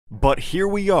But Here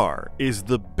We Are is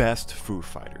the best Foo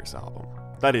Fighters album.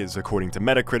 That is, according to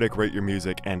Metacritic, Rate Your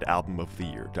Music, and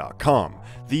albumoftheyear.com.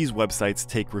 These websites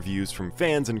take reviews from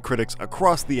fans and critics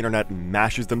across the internet and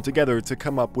mashes them together to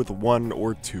come up with 1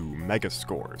 or 2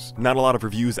 megascores. Not a lot of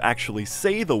reviews actually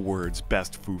say the words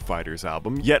best Foo Fighters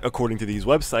album, yet according to these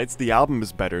websites, the album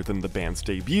is better than the band's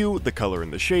debut, The Color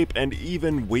and the Shape, and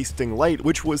even Wasting Light,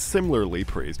 which was similarly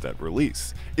praised at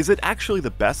release. Is it actually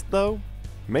the best though?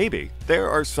 Maybe. There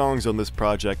are songs on this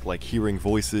project like Hearing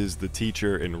Voices, The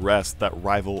Teacher, and Rest that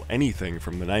rival anything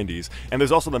from the 90s, and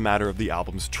there's also the matter of the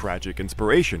album's tragic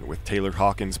inspiration, with Taylor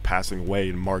Hawkins passing away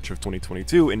in March of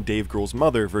 2022 and Dave Grohl's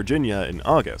mother, Virginia, in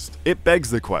August. It begs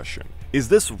the question, is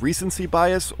this recency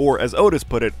bias, or as Otis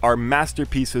put it, are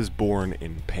masterpieces born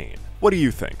in pain? What do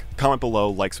you think? Comment below,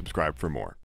 like, subscribe for more.